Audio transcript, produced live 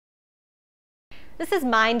This is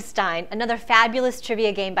Mindstein, another fabulous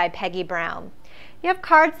trivia game by Peggy Brown. You have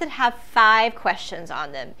cards that have 5 questions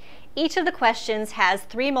on them. Each of the questions has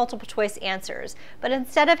 3 multiple choice answers, but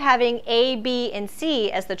instead of having A, B, and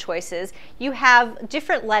C as the choices, you have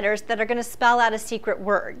different letters that are going to spell out a secret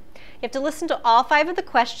word. You have to listen to all 5 of the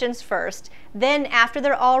questions first, then after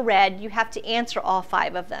they're all read, you have to answer all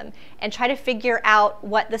 5 of them and try to figure out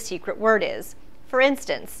what the secret word is. For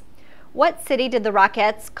instance, what city did the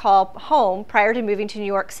Rockettes call home prior to moving to New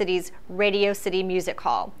York City's Radio City Music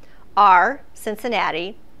Hall? R,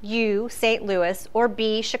 Cincinnati, U, St. Louis, or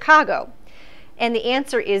B, Chicago? And the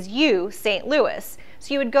answer is U, St. Louis.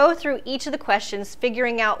 So you would go through each of the questions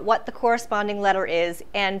figuring out what the corresponding letter is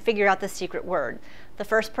and figure out the secret word. The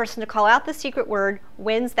first person to call out the secret word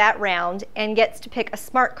wins that round and gets to pick a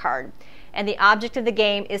smart card. And the object of the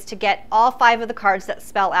game is to get all 5 of the cards that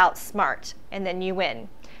spell out smart, and then you win.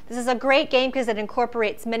 This is a great game because it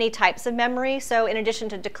incorporates many types of memory. So in addition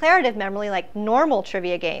to declarative memory like normal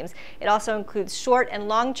trivia games, it also includes short and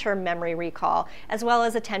long-term memory recall, as well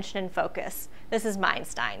as attention and focus. This is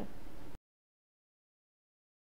Mindstein.